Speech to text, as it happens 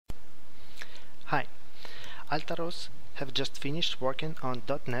Hi, Altoros have just finished working on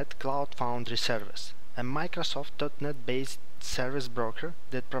 .NET Cloud Foundry service, a Microsoft .NET based service broker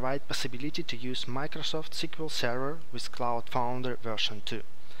that provides possibility to use Microsoft SQL Server with Cloud Foundry version 2.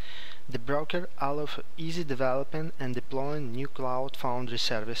 The broker allows easy development and deploying new Cloud Foundry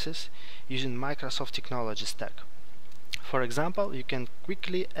services using Microsoft technology stack. For example, you can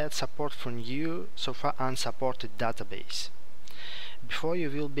quickly add support for new, so far unsupported database. Before you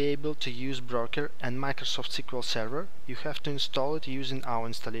will be able to use broker and Microsoft SQL Server, you have to install it using our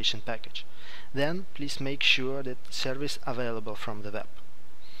installation package. Then please make sure that the service is available from the web.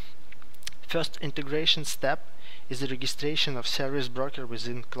 First integration step is the registration of service broker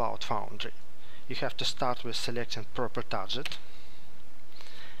within Cloud Foundry. You have to start with selecting proper target.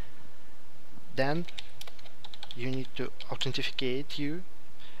 Then you need to authenticate you.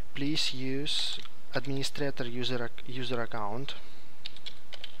 Please use administrator user account.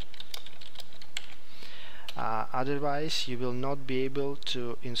 Otherwise you will not be able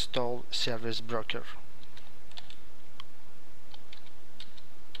to install service broker.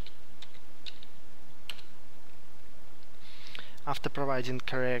 After providing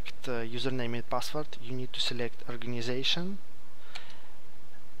correct username and password, you need to select organization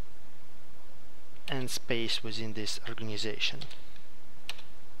and space within this organization.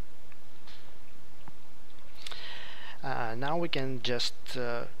 Now we can just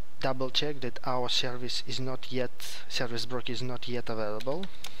double check that our service broker is not yet available.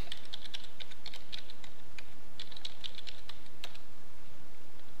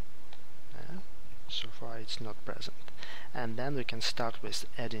 So far it's not present. And then we can start with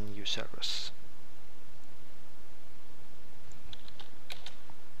adding new service.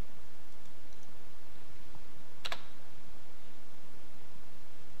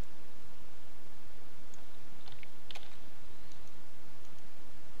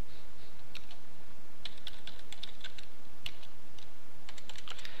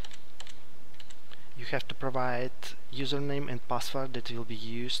 You have to provide username and password that will be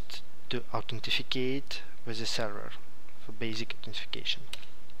used to authenticate with the server for basic authentication.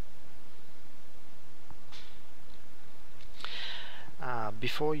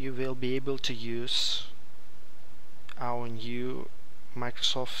 Before you will be able to use our new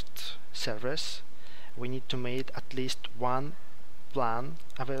Microsoft service, we need to make at least one plan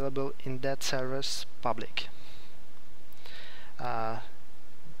available in that service public.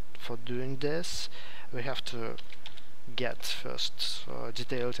 For doing this, we have to get first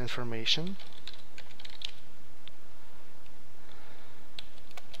detailed information.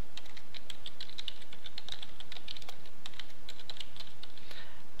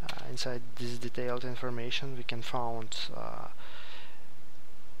 Inside this detailed information we can find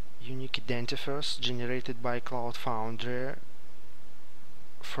unique identifiers generated by Cloud Foundry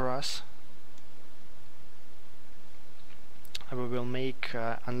for us. We will make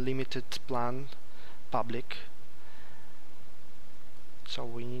unlimited plan public, so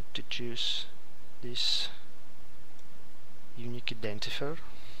we need to choose this unique identifier.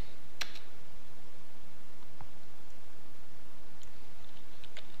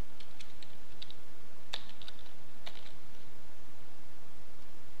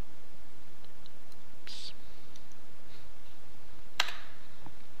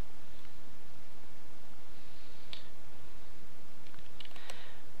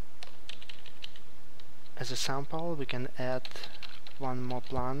 As a sample, we can add one more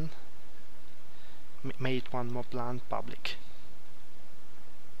plan, make one more plan public.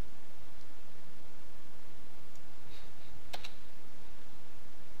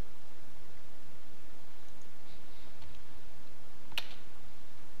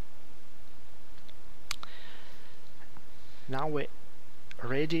 Now we're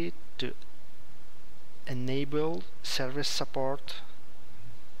ready to enable service support,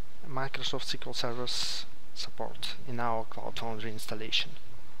 Microsoft SQL Server support in our Cloud Foundry installation.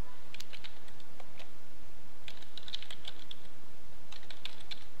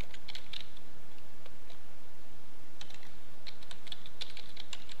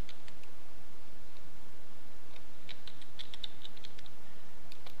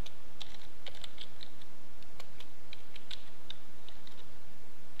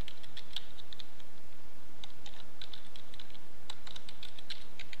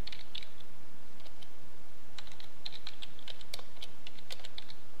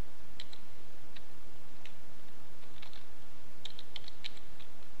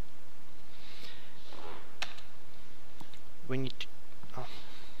 We need to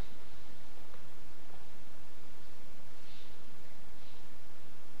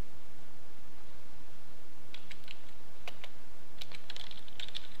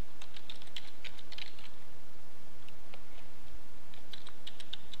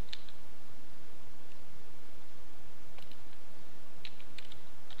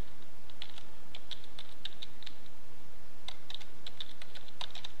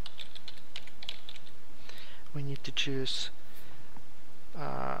we need to choose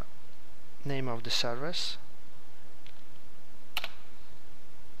name of the service,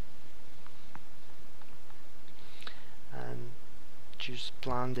 and choose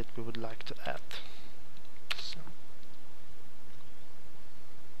plan that we would like to add. So,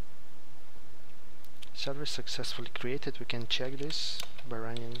 service successfully created. We can check this by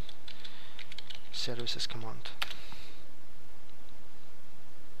running services command.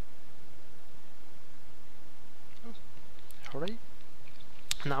 Hooray!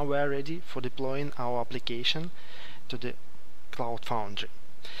 Now we are ready for deploying our application to the Cloud Foundry.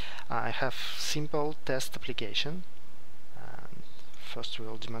 I have simple test application, and first we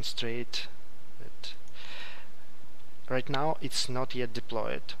will demonstrate that right now it's not yet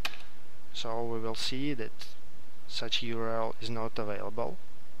deployed, so we will see that such URL is not available.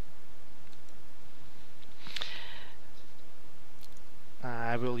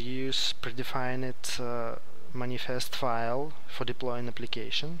 I will use predefined manifest file for deploying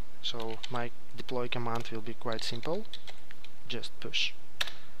application, so my deploy command will be quite simple, just push.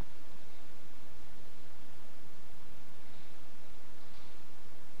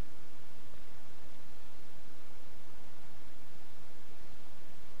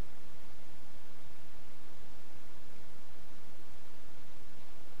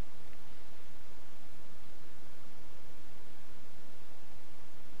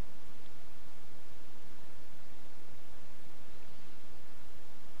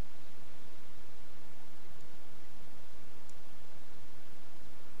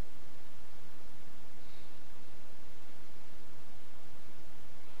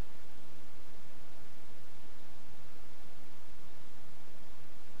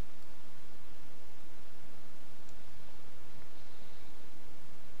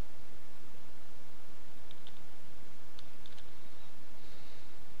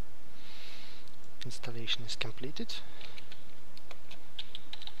 Installation is completed.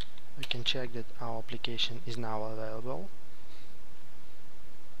 We can check that our application is now available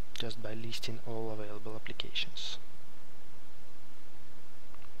just by listing all available applications.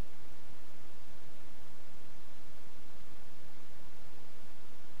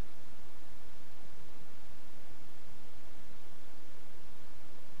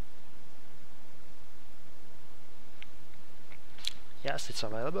 Yes, it's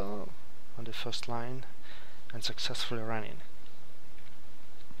available on the first line and successfully running.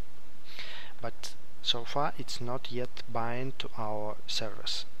 But so far it's not yet bind to our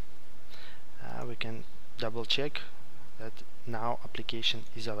servers. We can double check that now application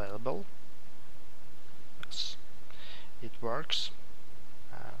is available. Yes, it works.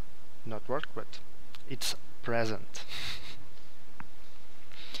 Not work, but it's present.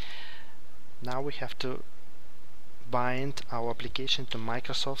 Now we have to bind our application to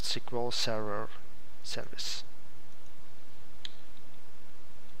Microsoft SQL Server service.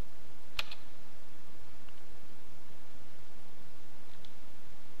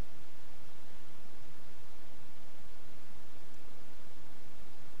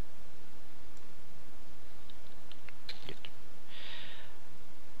 Good.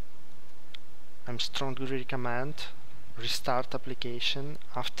 I strongly recommend restart application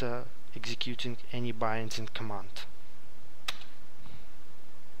after executing any binding command.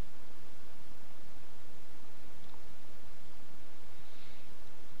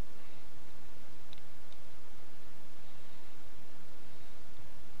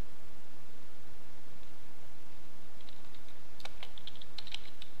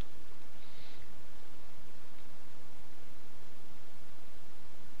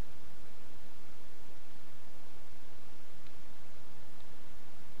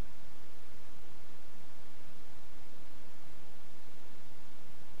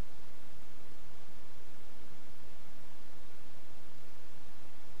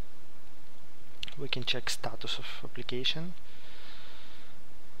 We can check status of application.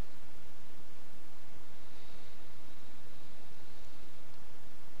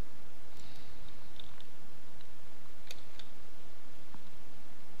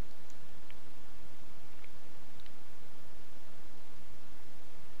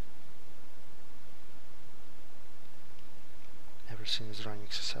 Everything is running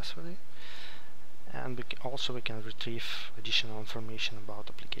successfully, and we can retrieve additional information about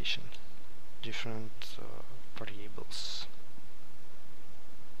application, different variables.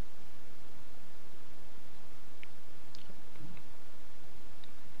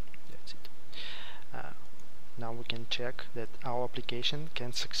 That's it. Now we can check that our application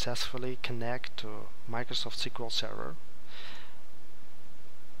can successfully connect to Microsoft SQL Server.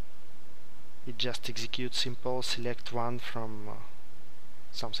 It just executes simple select one from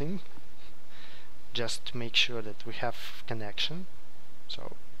something, just to make sure that we have connection.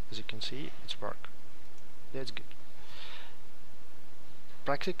 So as you can see, it's work. That's good.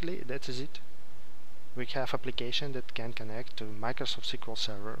 Practically that is it. We have application that can connect to Microsoft SQL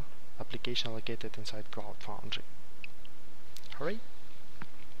Server application located inside Cloud Foundry. Hooray!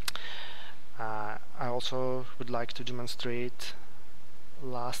 I also would like to demonstrate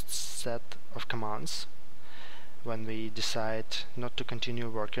last set of commands when we decide not to continue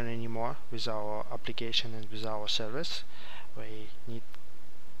working anymore with our application and with our service. We need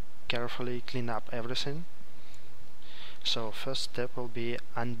carefully clean up everything. So first step will be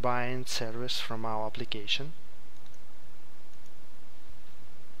unbind service from our application.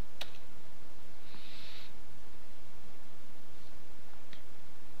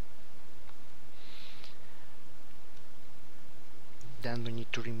 Then we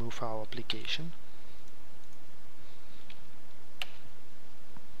need to remove our application.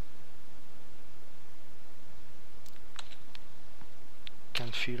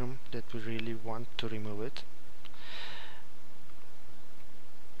 Confirm that we really want to remove it.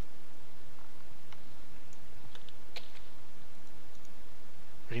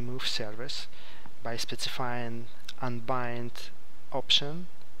 Remove service. By specifying unbind option,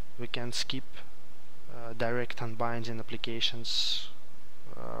 we can skip direct unbinding applications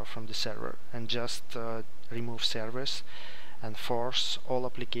from the server and just remove service and force all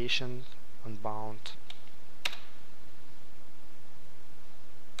applications unbound.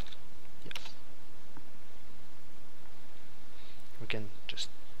 Yes. We can just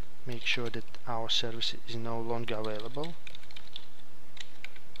make sure that our service is no longer available.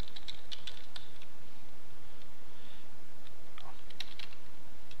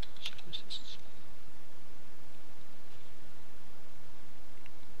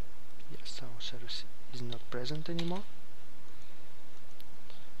 Our service is not present anymore.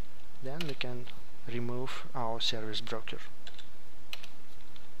 Then we can remove our service broker.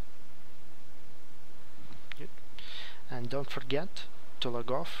 Good. And don't forget to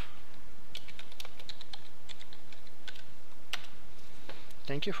log off.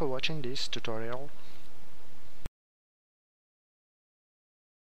 Thank you for watching this tutorial.